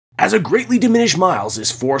As a greatly diminished Miles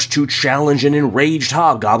is forced to challenge an enraged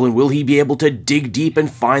Hobgoblin, will he be able to dig deep and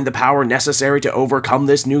find the power necessary to overcome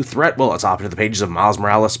this new threat? Well, let's hop into the pages of Miles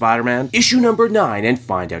Morales Spider-Man, issue number 9, and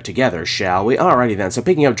find out together, shall we? Alrighty then, so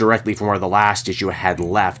picking up directly from where the last issue had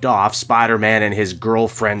left off, Spider-Man and his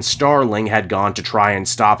girlfriend Starling had gone to try and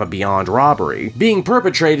stop a Beyond robbery, being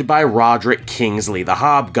perpetrated by Roderick Kingsley, the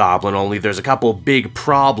Hobgoblin, only there's a couple big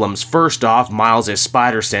problems. First off, Miles'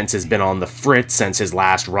 spider sense has been on the fritz since his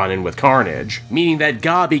last run-in with Carnage, meaning that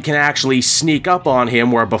Gobby can actually sneak up on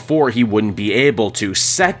him where before he wouldn't be able to.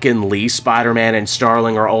 Secondly, Spider-Man and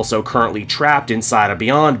Starling are also currently trapped inside a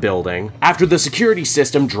Beyond building after the security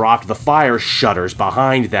system dropped the fire shutters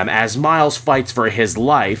behind them. As Miles fights for his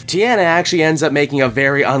life, Tiana actually ends up making a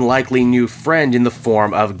very unlikely new friend in the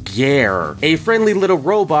form of Gare, a friendly little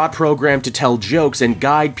robot programmed to tell jokes and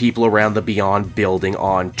guide people around the Beyond building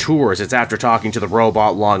on tours. It's after talking to the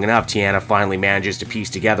robot long enough, Tiana finally manages to piece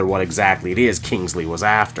together what exactly it is Kingsley was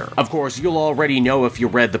after. Of course, you'll already know if you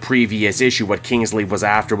read the previous issue what Kingsley was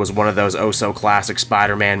after was one of those oh-so-classic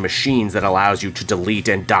Spider-Man machines that allows you to delete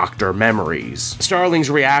and doctor memories. Starling's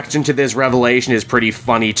reaction to this revelation is pretty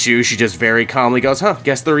funny too. She just very calmly goes, huh,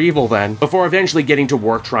 guess they're evil then, before eventually getting to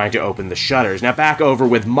work trying to open the shutters. Now back over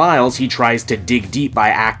with Miles, he tries to dig deep by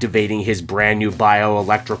activating his brand new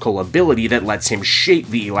bioelectrical ability that lets him shape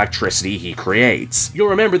the electricity he creates. You'll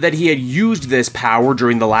remember that he had used this power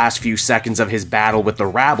during the last few seconds of his battle with the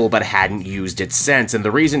Rabble, but hadn't used it since, and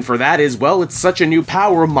the reason for that is, well, it's such a new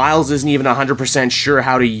power, Miles isn't even 100% sure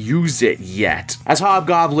how to use it yet. As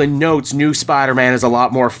Hobgoblin notes, new Spider-Man is a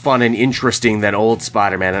lot more fun and interesting than old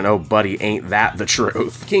Spider-Man, and oh buddy, ain't that the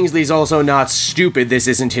truth. Kingsley's also not stupid. This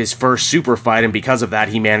isn't his first super fight, and because of that,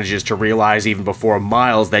 he manages to realize even before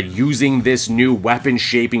Miles that using this new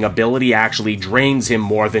weapon-shaping ability actually drains him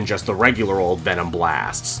more than just the regular old Venom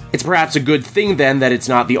blasts. It's perhaps a good thing then that it's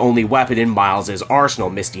not the only weapon in Miles' arsenal.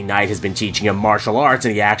 Misty Knight has been teaching him martial arts,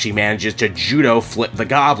 and he actually manages to judo flip the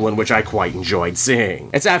Goblin, which I quite enjoyed seeing.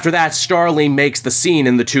 It's after that Starling makes the scene,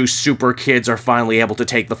 and the two super kids are finally able to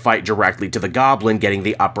take the fight directly to the Goblin, getting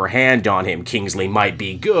the upper hand on him. Kingsley might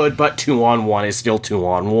be good, but 2-on-1 is still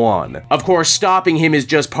 2-on-1. Of course, stopping him is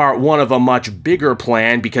just part one of a much bigger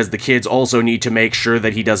plan, because the kids also need to make sure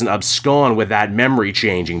that he doesn't abscond with that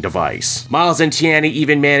memory-changing device. Miles and Tiana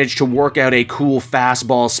even manage to work out a cool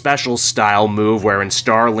fastball special style move wherein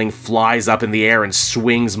Starling flies up in the air and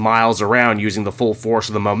swings Miles around using the full force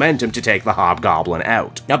of the momentum to take the Hobgoblin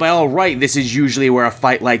out. Now by all right, this is usually where a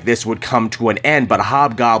fight like this would come to an end, but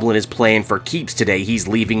Hobgoblin is playing for keeps today. He's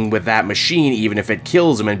leaving with that machine even if it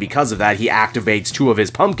kills him, and because of that he activates 2 of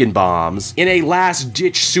his pumpkin bombs in a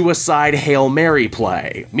last-ditch suicide Hail Mary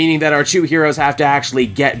play, meaning that our 2 heroes have to actually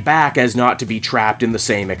get back as not to be trapped in the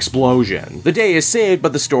same explosion. The day is saved,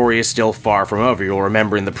 but the story is still far from over. You'll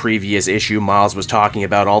remember in the previous issue, Miles was talking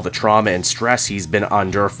about all the trauma and stress he's been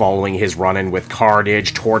under following his run-in with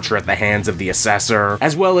Carnage, torture at the hands of the Assessor,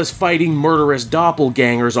 as well as fighting murderous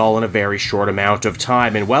doppelgangers all in a very short amount of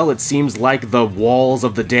time, and well, it seems like the walls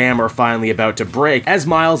of the dam are finally about to break, as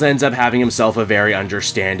Miles ends up having himself a very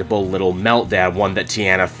understandable little meltdown, one that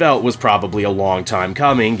Tiana felt was probably a long time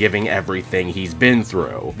coming, given everything he's been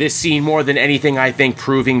through. This scene, more than anything, I think,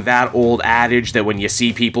 proving that old adage that when you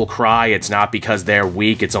see people cry, it's not because they're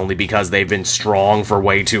weak, it's only because they've been strong for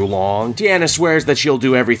way too long. Tiana swears that she'll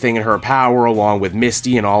do everything in her power, along with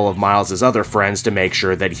Misty and all of Miles' other friends, to make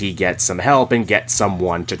sure that he gets some help and gets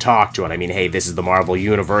someone to talk to. And I mean, hey, this is the Marvel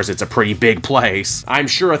Universe, it's a pretty big place. I'm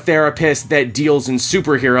sure a therapist that deals in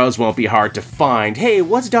superheroes won't be hard to find. Hey,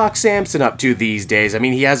 what's Doc Samson up to these days? I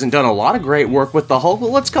mean, he hasn't done a lot of great work with the Hulk, but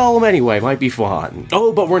let's call him anyway, might be fun.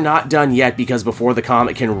 Oh, but we're not done yet, because before the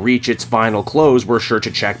comic can reach its final close, we're sure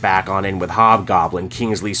to check back on in with Hobgoblin.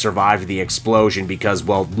 Kingsley survived the explosion because,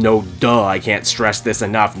 well, no duh, I can't stress this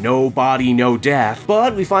enough, no body, no death.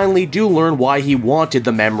 But we finally do learn why he wanted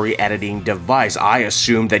the memory editing device. I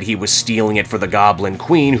assumed that he was stealing it for the Goblin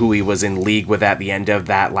Queen, who he was in league with at the end of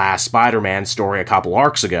that last Spider-Man story a couple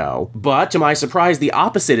arcs ago. But to my surprise, the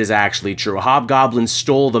opposite is actually true. Hobgoblin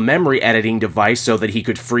stole the memory editing device so that he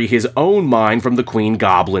could free his own mind from the Queen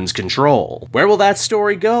Goblin's control. Where will that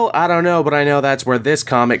story go? I don't know, but I know that's where this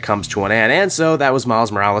comic comes to an end. And so that was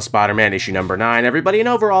Miles Morales Spider-Man issue number 9, everybody, and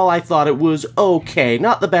overall I thought it was okay.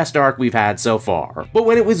 Not the best arc we've had so far. But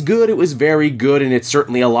when it was good, it was very good, and it's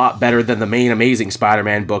certainly a lot better than the main Amazing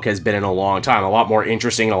Spider-Man book has been in a long time. A lot more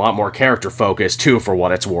interesting and a lot more character-focused, too, for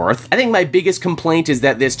what it's worth. I think my biggest complaint is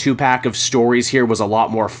that this 2-pack of stories here was a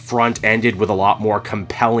lot more front-ended with a lot more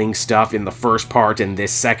compelling stuff in the first part, and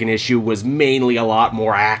this second issue was mainly a lot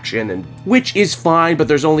more action, and which is fine, but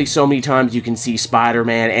there's only so many times you can see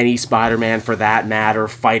Spider-Man, any Spider-Man for that that matter,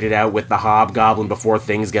 fight it out with the Hobgoblin before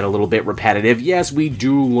things get a little bit repetitive. Yes, we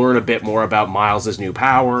do learn a bit more about Miles' new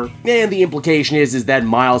power, and the implication is that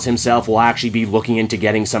Miles himself will actually be looking into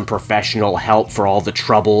getting some professional help for all the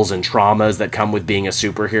troubles and traumas that come with being a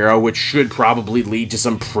superhero, which should probably lead to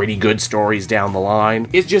some pretty good stories down the line.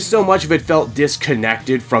 It's just so much of it felt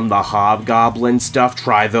disconnected from the Hobgoblin stuff,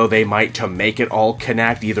 try though they might to make it all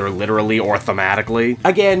connect, either literally or thematically.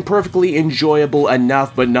 Again, perfectly enjoyable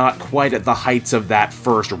enough, but not quite at the heights of that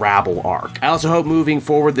first Rabble arc. I also hope moving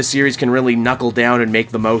forward the series can really knuckle down and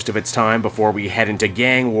make the most of its time before we head into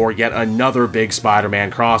Gang War, yet another big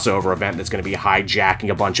Spider-Man crossover event that's going to be hijacking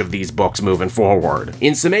a bunch of these books moving forward.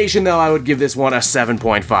 In summation though, I would give this one a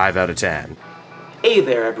 7.5 out of 10. Hey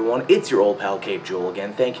there everyone, it's your old pal Cape Joel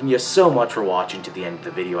again, thanking you so much for watching to the end of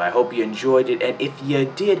the video. I hope you enjoyed it, and if you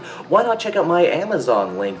did, why not check out my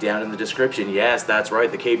Amazon link down in the description. Yes, that's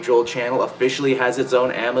right, the Cape Joel channel officially has its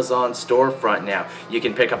own Amazon storefront now. You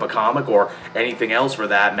can pick up a comic or anything else for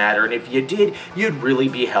that matter, and if you did, you'd really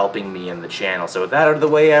be helping me and the channel. So with that out of the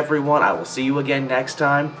way everyone, I will see you again next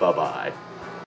time. Bye-bye.